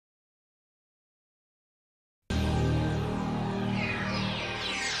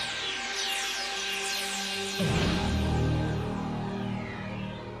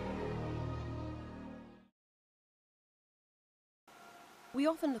We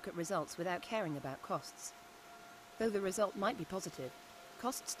often look at results without caring about costs. Though the result might be positive,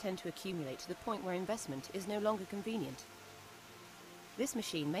 costs tend to accumulate to the point where investment is no longer convenient. This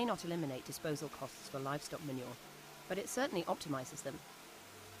machine may not eliminate disposal costs for livestock manure, but it certainly optimizes them.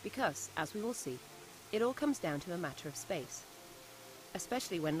 Because, as we will see, it all comes down to a matter of space.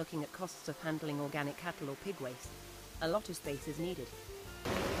 Especially when looking at costs of handling organic cattle or pig waste, a lot of space is needed.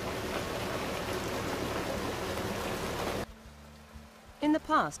 In the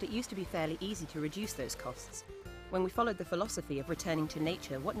past, it used to be fairly easy to reduce those costs, when we followed the philosophy of returning to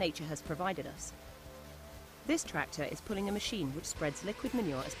nature what nature has provided us. This tractor is pulling a machine which spreads liquid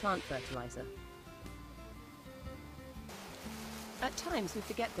manure as plant fertilizer. At times we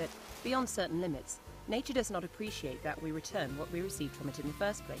forget that, beyond certain limits, nature does not appreciate that we return what we received from it in the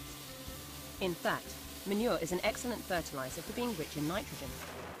first place. In fact, manure is an excellent fertilizer for being rich in nitrogen.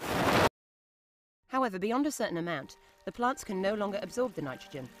 However, beyond a certain amount, the plants can no longer absorb the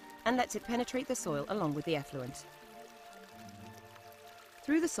nitrogen and lets it penetrate the soil along with the effluent.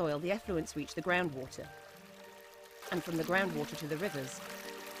 Through the soil, the effluents reach the groundwater, and from the groundwater to the rivers,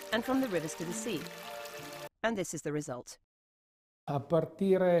 and from the rivers to the sea. And this is the result. In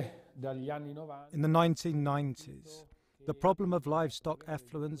the 1990s, the problem of livestock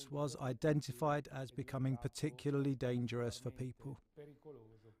effluents was identified as becoming particularly dangerous for people,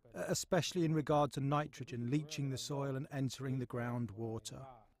 especially in regard to nitrogen leaching the soil and entering the groundwater.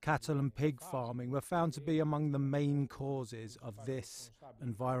 Cattle and pig farming were found to be among the main causes of this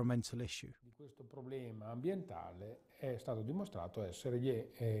environmental issue. Questo problema ambientale è stato dimostrato essere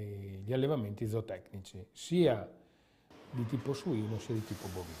gli allevamenti zootecnici, sia di tipo suino sia di tipo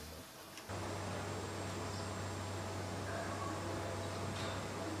bovino.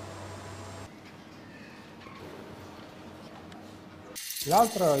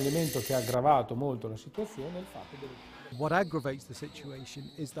 L'altro elemento che ha aggravato molto la situazione è il fatto che What aggravates the situation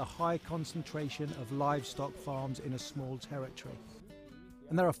is the high concentration of livestock farms in a small territory.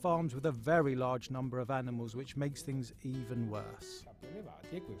 And there are farms with a very large number of animals, which makes things even worse.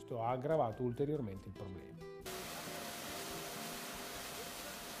 elevati e questo ha aggravato ulteriormente il problema.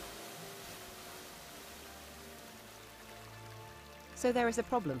 So there is a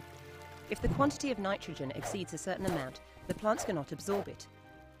problem. If the quantity of nitrogen exceeds a certain amount, the plants cannot absorb it.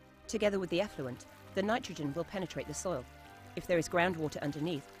 Together with the effluent, the nitrogen will penetrate the soil. If there is groundwater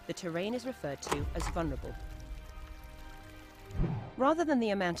underneath, the terrain is referred to as vulnerable. Rather than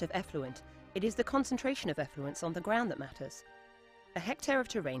the amount of effluent, it is the concentration of effluents on the ground that matters. A hectare of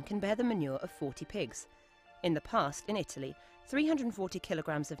terrain can bear the manure of 40 pigs. In the past, in Italy, 340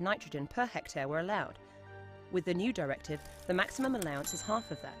 kilograms of nitrogen per hectare were allowed. With the new directive, the maximum allowance is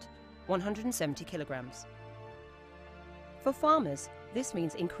half of that, 170 kilograms. For farmers, this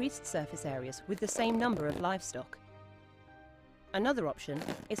means increased surface areas with the same number of livestock. Another option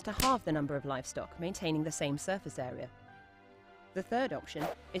is to halve the number of livestock, maintaining the same surface area. The third option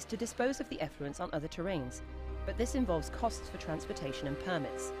is to dispose of the effluents on other terrains, but this involves costs for transportation and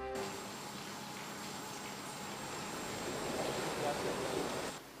permits.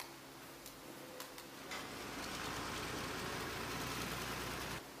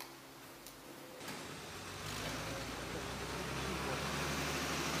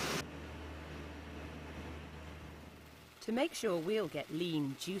 To make sure we'll get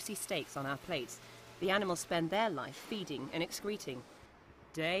lean, juicy steaks on our plates, the animals spend their life feeding and excreting,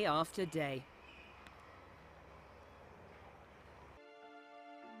 day after day.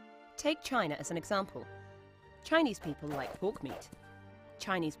 Take China as an example. Chinese people like pork meat.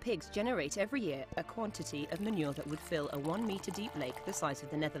 Chinese pigs generate every year a quantity of manure that would fill a 1 meter deep lake the size of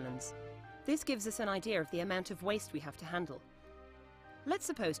the Netherlands. This gives us an idea of the amount of waste we have to handle. Let's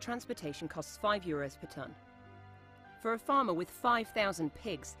suppose transportation costs €5 per tonne. For a farmer with 5,000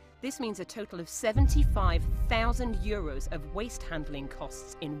 pigs, this means a total of €75,000 of waste handling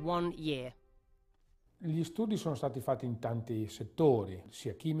costs in 1 year. Gli studi sono stati fatti in tanti settori,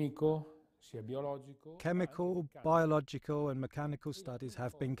 sia chimico, sia biologico. Chemical, biological and mechanical studies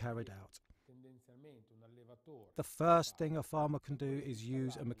have been carried out. The first thing a farmer can do is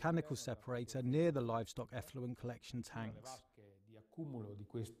use a mechanical separator near the livestock effluent collection tanks. Di accumulo di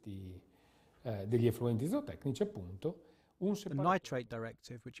degli effluenti zootecnici, appunto. The Nitrate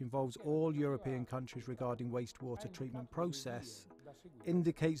Directive, which involves all European countries regarding wastewater treatment process,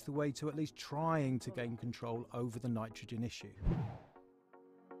 indicates the way to at least trying to gain control over the nitrogen issue.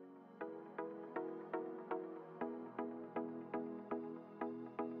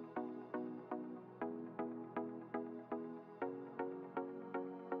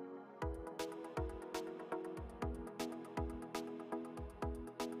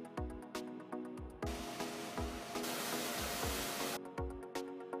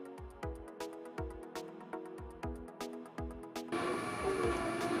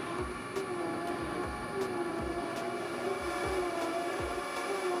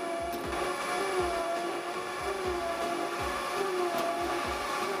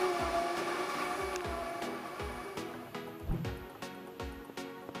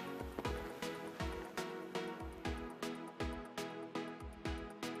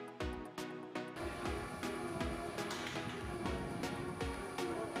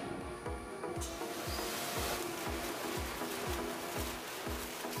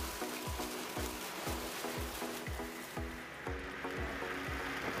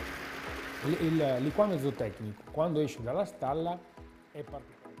 il liquame zootecnico, quando esce dalla stalla, è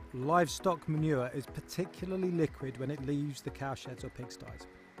particolare. Livestock manure is particularly liquid when it leaves the cowsheds or pigsties.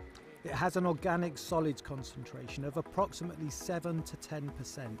 It has an organic solids concentration of approximately 7 to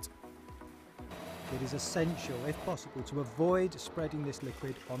 10%. It is essential, if possible, to avoid spreading this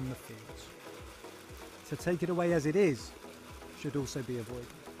liquid on the fields. To take it away as it is should also be avoided.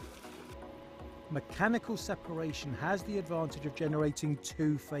 Mechanical separation has the advantage of generating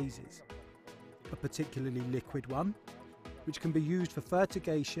two phases. A particularly liquid one, which can be used for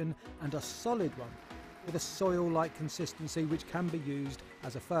fertigation, and a solid one with a soil-like consistency which can be used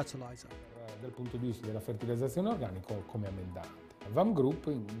as a fertilizer. Dal punto di vista della fertilizzazione organica come ammendante. WAM Group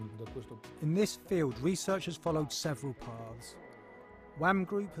da questo. In this field, research has followed several paths. WAM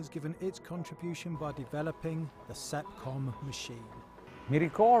Group has given its contribution by developing the SEPCOM machine. Mi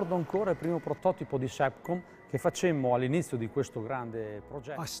ricordo ancora il primo prototipo di SEPCOM che facemmo all'inizio di questo grande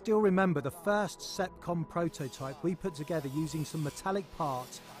progetto. I still remember the first SEPCOM prototype we put together using some metallic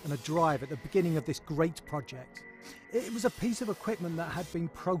parts and a drive at the beginning of this great project. It was a piece of equipment that had been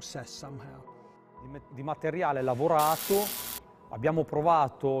processed somehow. Di materiale lavorato, abbiamo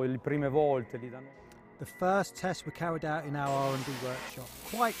provato le prime volte lì da noi. The first tests were carried out in our R&D workshop,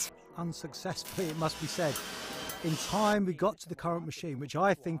 quite unsuccessfully it must be said. In time we got to the current machine, which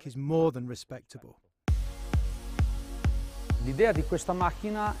I think is more than respectable. L'idea di questa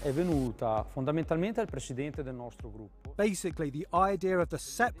macchina è venuta fondamentalmente al presidente del nostro gruppo. Basically, the idea of the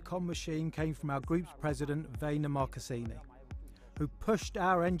SEPCOM machine came from our group's president, Vaina Marcassini, who pushed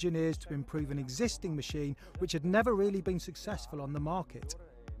our engineers to improve an existing machine which had never really been successful on the market.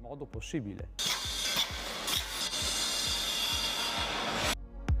 In modo possibile.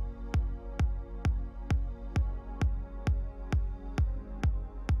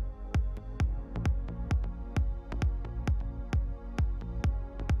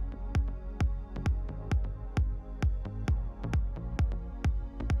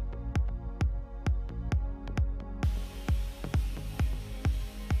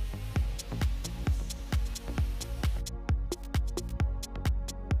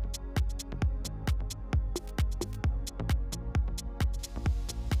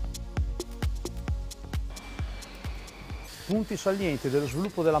 Punti salienti dello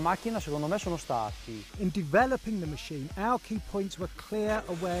sviluppo della macchina secondo me sono stati: in developing the machine, our key points were clear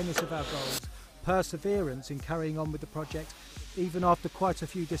awareness of our goals, perseverance in carrying on with the project even after quite a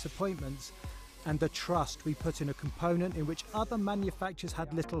few disappointments, and the trust we put in a component in which other manufacturers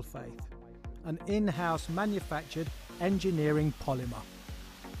had little faith, an in-house manufactured engineering polymer.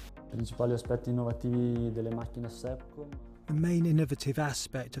 I principali aspetti innovativi delle macchine SEPCOM. The main innovative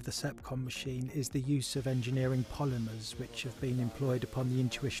aspect of the SEPCOM machine is the use of engineering polymers which have been employed upon the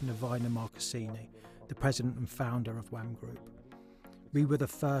intuition of Vaina Marcassini, the president and founder of WAM Group. We were the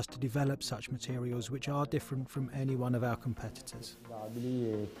first to develop such materials which are different from any one of our competitors.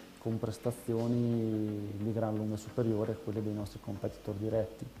 E con prestazioni di gran lunga superiori a quelle dei nostri competitor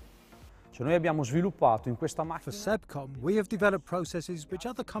diretti. Cioè noi abbiamo sviluppato in questa macchina. For SEPCOM, we have developed processes which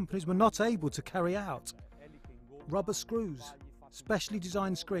other companies were not able to carry out. Rubber screws, specially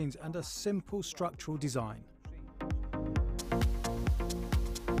designed screens, and a simple structural design.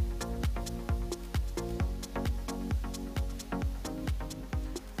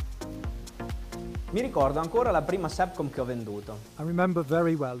 Mi ricordo ancora la prima SEPCOM che ho venduto. I remember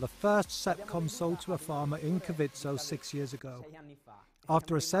very well the first SEPCOM sold to a farmer in Cavizzo 6 years ago.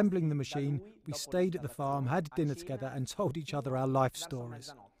 After assembling the machine, we stayed at the farm, had dinner together and told each other our life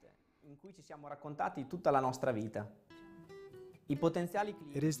stories. In cui ci siamo raccontati tutta la nostra vita. I potenziali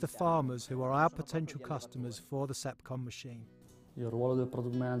clienti. It is the farmers who are our potential customers for the SEPCOM machine. Il ruolo del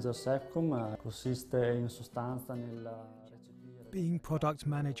product manager SEPCOM consiste in sostanza nel recepire. Being product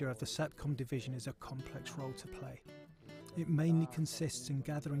manager of the SEPCOM division is a complex role to play. It mainly consists in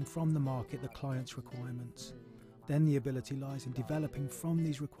gathering from the market the client's requirements. Then the ability lies in developing from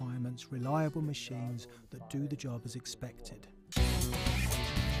these requirements reliable machines that do the job as expected.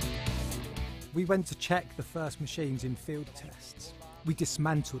 We went to check the first machines in field tests. We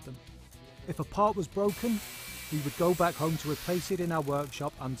dismantled them. If a part was broken, we would go back home to replace it in our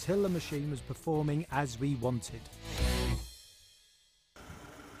workshop until the machine was performing as we wanted.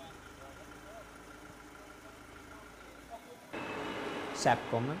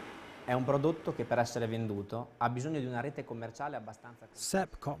 SEPCOM è un prodotto che per essere venduto ha bisogno di una rete commerciale abbastanza.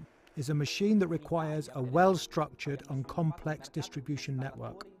 SEPCOM is a machine that requires a well-structured and complex distribution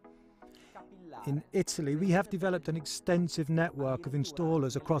network. In Italy, we have developed an extensive network of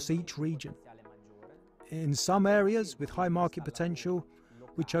installers across each region. In some areas with high market potential,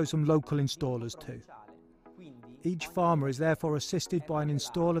 we chose some local installers too. Each farmer is therefore assisted by an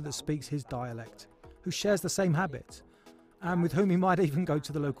installer that speaks his dialect, who shares the same habits, and with whom he might even go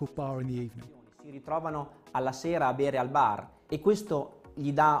to the local bar in the evening. Si ritrovano alla sera a bere al bar e questo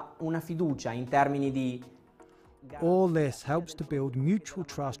gli dà una fiducia in termini di... All this helps to build mutual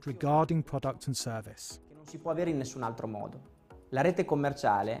trust regarding product and service. che non si può avere in nessun altro modo. La rete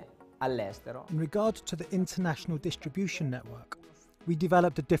commerciale all'estero... In regard to the international distribution network, we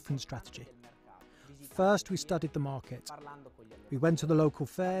developed a different strategy. First, we studied the market. We went to the local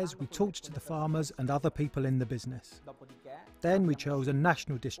fairs, we talked to the farmers and other people in the business. Then we chose a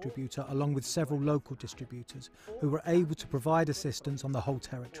national distributor along with several local distributors who were able to provide assistance on the whole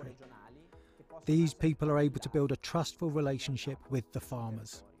territory. These people are able to build a trustful relationship with the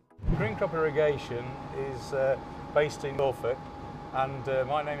farmers. Green crop irrigation is based in Norfolk, and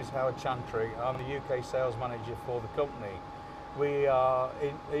my name is Howard Chantry. I'm the UK sales manager for the company. We are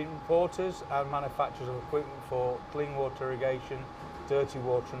importers and manufacturers of equipment for clean water irrigation, dirty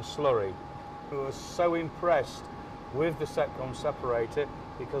water and slurry. We were so impressed with the SEPCOM separator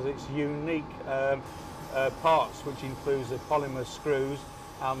because its unique parts, which includes the polymer screws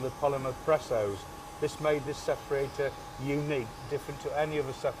and the polymer pressos. This made this separator unique, different to any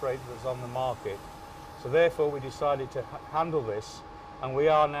other separator that's on the market. So therefore we decided to handle this, and we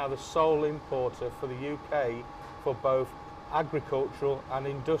are now the sole importer for the UK for both agricultural and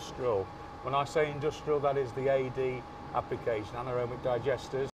industrial. When I say industrial, that is the AD application, anaerobic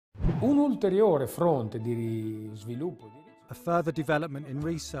digesters. Un ulteriore fronte di sviluppo. A further development in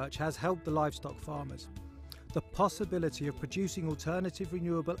research has helped the livestock farmers. The possibility of producing alternative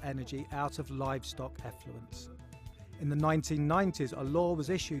renewable energy out of livestock effluents. In the 1990s, a law was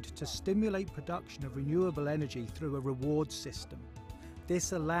issued to stimulate production of renewable energy through a reward system.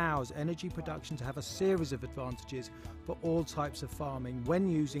 This allows energy production to have a series of advantages for all types of farming when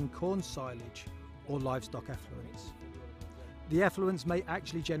using corn silage or livestock effluents. The effluents may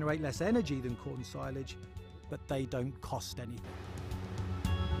actually generate less energy than corn silage, but they don't cost anything.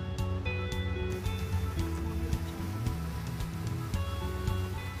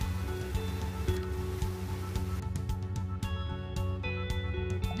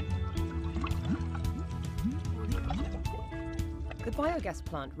 The biogas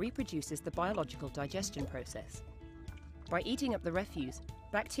plant reproduces the biological digestion process. By eating up the refuse,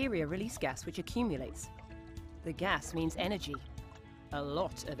 bacteria release gas which accumulates. The gas means energy, a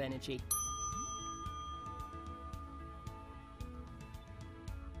lot of energy.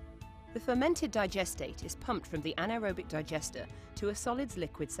 The fermented digestate is pumped from the anaerobic digester to a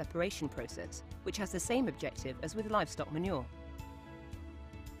solids-liquid separation process, which has the same objective as with livestock manure.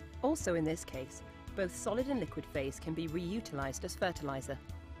 Also in this case, both solid and liquid phase can be reutilised as fertiliser.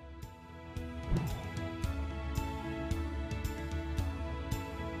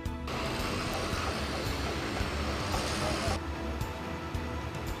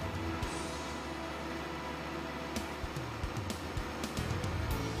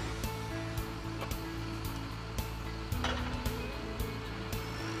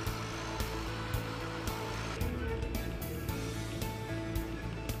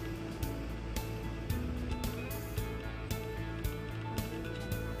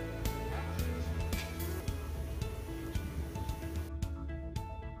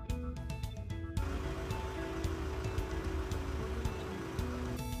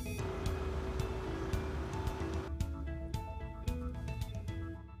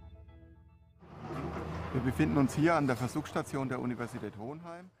 Wir befinden uns hier an der Versuchsstation der Universität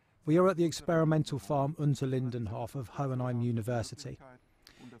Hohenheim. We are at the experimental farm Unterlinden half of Hohenheim University.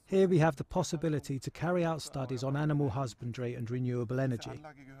 Here we have the possibility to carry out studies on animal husbandry and renewable energy.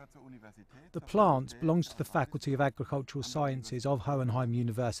 The plant belongs to the Faculty of Agricultural Sciences of Hohenheim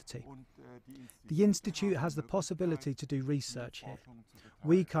University. The institute has the possibility to do research here.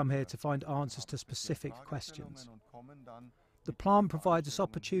 We come here to find answers to specific questions. The plant provides us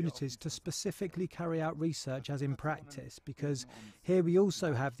opportunities to specifically carry out research as in practice, because here we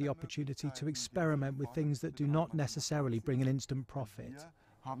also have the opportunity to experiment with things that do not necessarily bring an instant profit.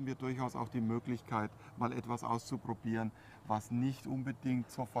 Haben wir durchaus auch die Möglichkeit, mal etwas auszuprobieren, was nicht unbedingt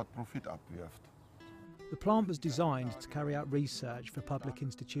sofort Profit abwirft. The plant was designed to carry out research for public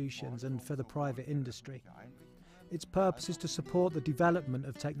institutions and for the private industry. Its purpose is to support the development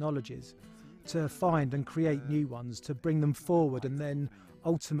of technologies, to find and create new ones, to bring them forward and then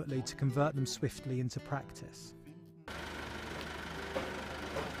ultimately to convert them swiftly into practice.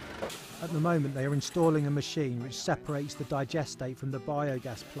 At the moment they are installing a machine which separates the digestate from the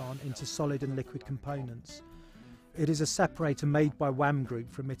biogas plant into solid and liquid components. It is a separator made by WAM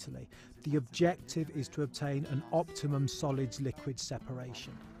Group from Italy. The objective is to obtain an optimum solids-liquid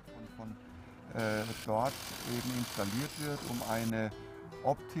separation. Von dort eben installiert wird, eine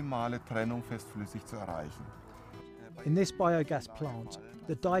optimale Trennung festflüssig zu erreichen. In this biogas plant,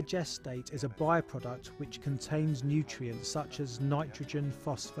 the digestate is a byproduct which contains nutrients such as nitrogen,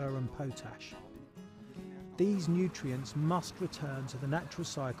 phosphor and potash. These nutrients must return to the natural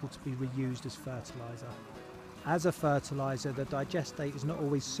cycle to be reused as fertiliser. As a fertiliser, the digestate is not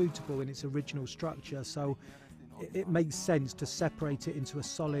always suitable in its original structure, so it makes sense to separate it into a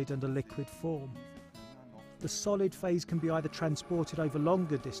solid and a liquid form. The solid phase can be either transported over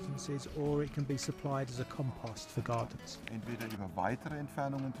longer distances or it can be supplied as a compost for gardens. Entweder über weitere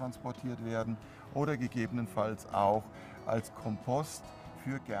Entfernungen transportiert werden oder gegebenenfalls auch als Kompost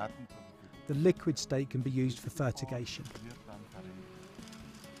für Gärten. The liquid state can be used for fertigation.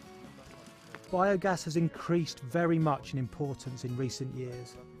 Biogas has increased very much in importance in recent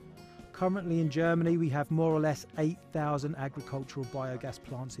years. Currently in Germany we have more or less 8,000 agricultural biogas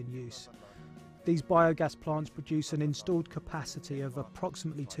plants in use. These biogas plants produce an installed capacity of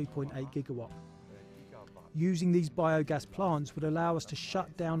approximately 2.8 gigawatt. Using these biogas plants would allow us to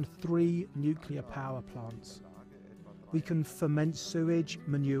shut down 3 nuclear power plants. We can ferment sewage,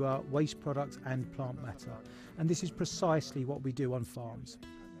 manure, waste products and plant matter, and this is precisely what we do on farms.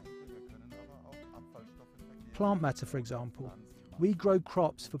 Plant matter, for example. We grow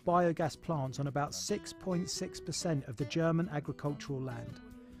crops for biogas plants on about 6.6% of the German agricultural land.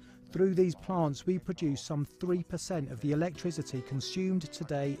 Through these plants we produce some 3% of the electricity consumed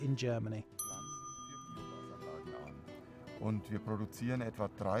today in Germany. Und wir produzieren etwa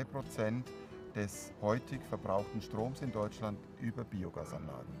 3% des heutig verbrauchten Stroms in Deutschland über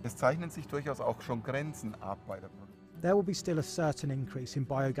Biogasanlagen. Es zeichnen sich durchaus auch schon Grenzen ab bei der Produktion. There will be still a certain increase in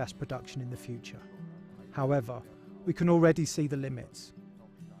biogas production in the future. However, we can already see the limits.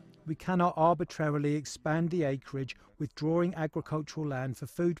 We cannot arbitrarily expand the acreage, withdrawing agricultural land for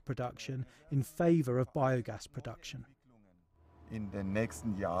food production in favour of biogas production. In den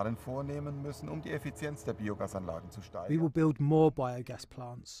nächsten Jahren vornehmen müssen, die Effizienz der Biogasanlagen zu steigern. We will build more biogas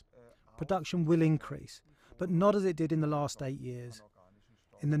plants. Production will increase, but not as it did in the last 8 years.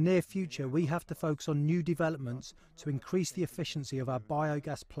 In the near future, we have to focus on new developments to increase the efficiency of our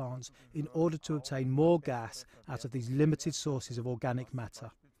biogas plants in order to obtain more gas out of these limited sources of organic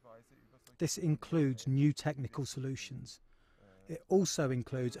matter. This includes new technical solutions. It also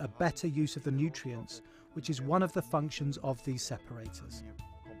includes a better use of the nutrients, which is one of the functions of these separators.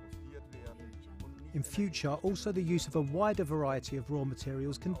 In future, also the use of a wider variety of raw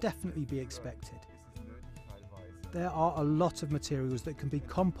materials can definitely be expected. There are a lot of materials that can be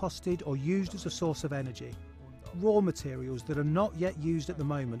composted or used as a source of energy. Raw materials that are not yet used at the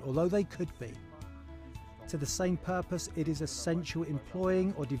moment, although they could be. To the same purpose, it is essential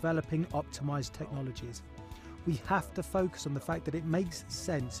employing or developing optimized technologies. We have to focus on the fact that it makes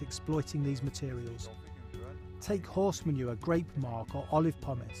sense exploiting these materials. Take horse manure, grape mark or olive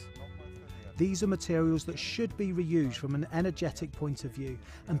pomace. These are materials that should be reused from an energetic point of view,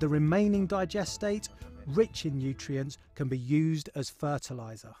 and the remaining digestate, rich in nutrients, can be used as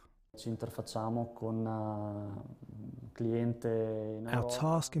fertilizer. Ci interfacciamo con cliente in Our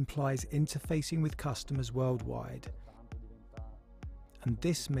task implies interfacing with customers worldwide. And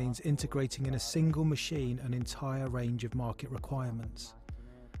this means integrating in a single machine an entire range of market requirements.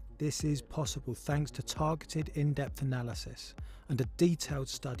 This is possible thanks to targeted in-depth analysis and a detailed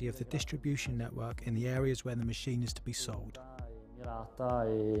study of the distribution network in the areas where the machine is to be sold. mirata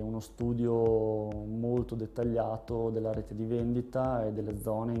e uno studio molto dettagliato della rete di vendita e delle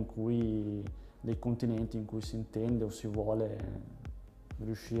zone in cui, dei continenti in cui si intende o si vuole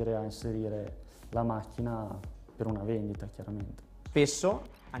riuscire a inserire la macchina per una vendita, chiaramente. Spesso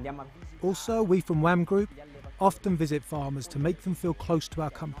andiamo a visitare. Also, we from WAM Group often visit farmers to make them feel close to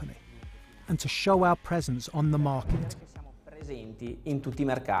our company and to show our presence on the market. Siamo presenti in tutti i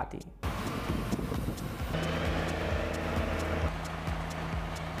mercati.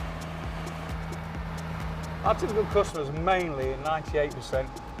 Our typical customers are mainly 98%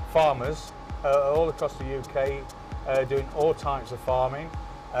 farmers all across the UK, doing all types of farming,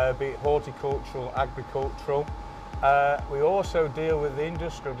 be it horticultural, agricultural. We also deal with the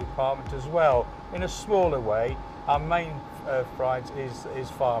industrial department as well. In a smaller way, our main prize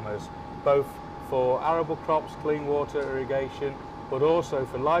is farmers, both for arable crops, clean water, irrigation, but also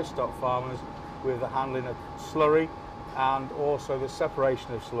for livestock farmers with the handling of slurry and also the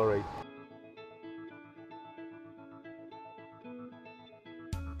separation of slurry.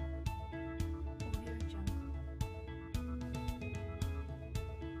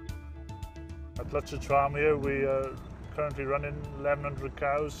 At Tramia we are currently running 1,100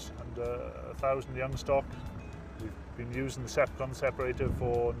 cows and 1,000 young stock. We've been using the SEPCOM separator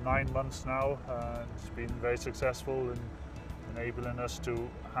for 9 months now, and it's been very successful in enabling us to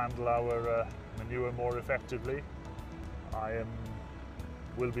handle our manure more effectively.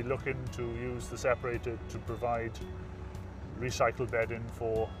 Will be looking to use the separator to provide recycled bedding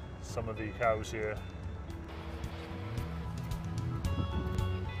for some of the cows here.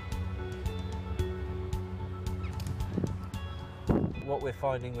 What we're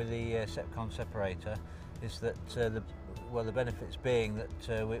finding with the SEPCOM separator is that the benefits being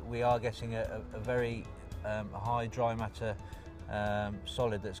that we are getting a very high dry matter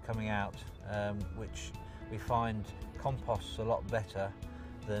solid that's coming out, which we find composts a lot better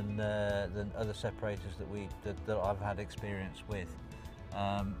than other separators that I've had experience with,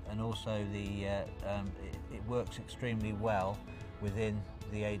 and also it works extremely well within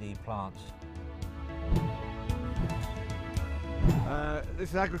the AD plants. This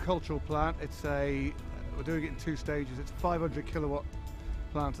is an agricultural plant. We're doing it in 2 stages. It's a 500 kilowatt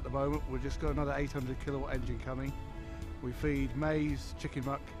plant at the moment. We've just got another 800 kilowatt engine coming. We feed maize, chicken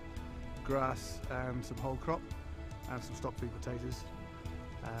muck, grass and some whole crop and some stock feed potatoes.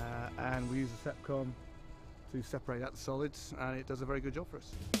 And we use the SEPCOM to separate out the solids, and it does a very good job for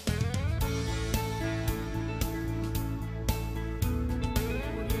us.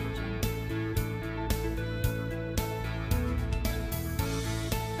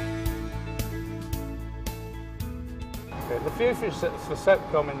 The future for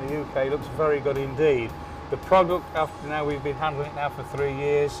SEPCOM in the UK looks very good indeed. The product, after now we've been handling it now for 3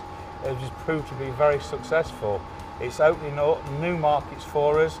 years, has just proved to be very successful. It's opening up new markets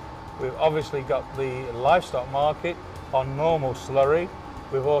for us. We've obviously got the livestock market on normal slurry.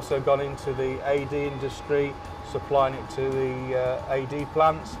 We've also gone into the AD industry, supplying it to the AD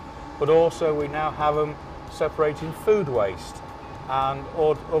plants, but also we now have them separating food waste and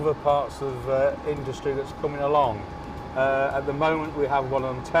other parts of industry that's coming along. At the moment we have one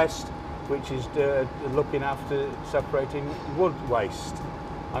on test, which is looking after separating wood waste.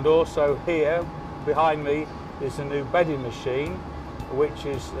 And also here behind me is a new bedding machine, which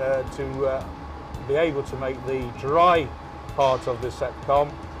is to be able to make the dry part of the SEPCOM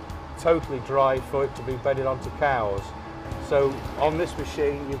totally dry for it to be bedded onto cows. So on this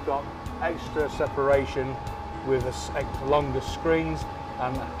machine you've got extra separation with longer screens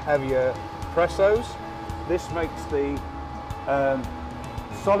and heavier pressos. This makes the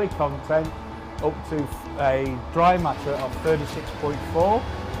solid content up to a dry matter of 36.4.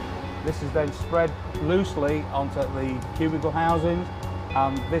 This is then spread loosely onto the cubicle housings,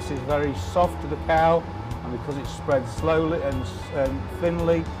 and this is very soft to the cow, and because it's spread slowly and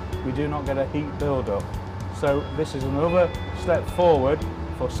thinly, we do not get a heat build-up. So this is another step forward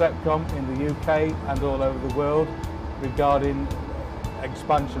for SEPCOM in the UK and all over the world regarding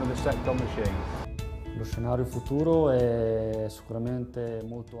expansion of the SEPCOM machine. Lo scenario futuro è sicuramente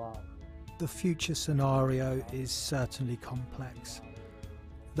molto ampio. The future scenario is certainly complex.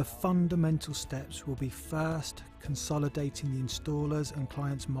 The fundamental steps will be first consolidating the installers and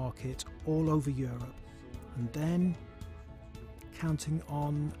clients market all over Europe, and then counting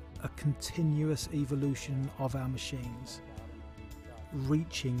on a continuous evolution of our machines,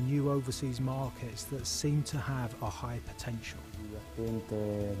 reaching new overseas markets that seem to have a high potential. Gli attenti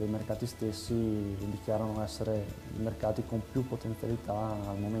dei mercati stessi dichiarano essere i mercati con più potenzialità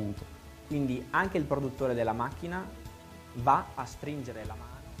al momento. Quindi anche il produttore della macchina va a stringere la mano.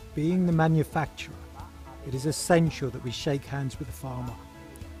 Being the manufacturer, it is essential that we shake hands with the farmer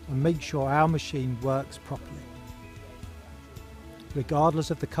and make sure our machine works properly. Regardless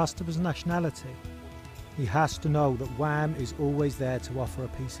of the customer's nationality, he has to know that WAM is always there to offer a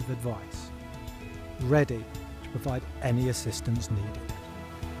piece of advice, ready to provide any assistance needed.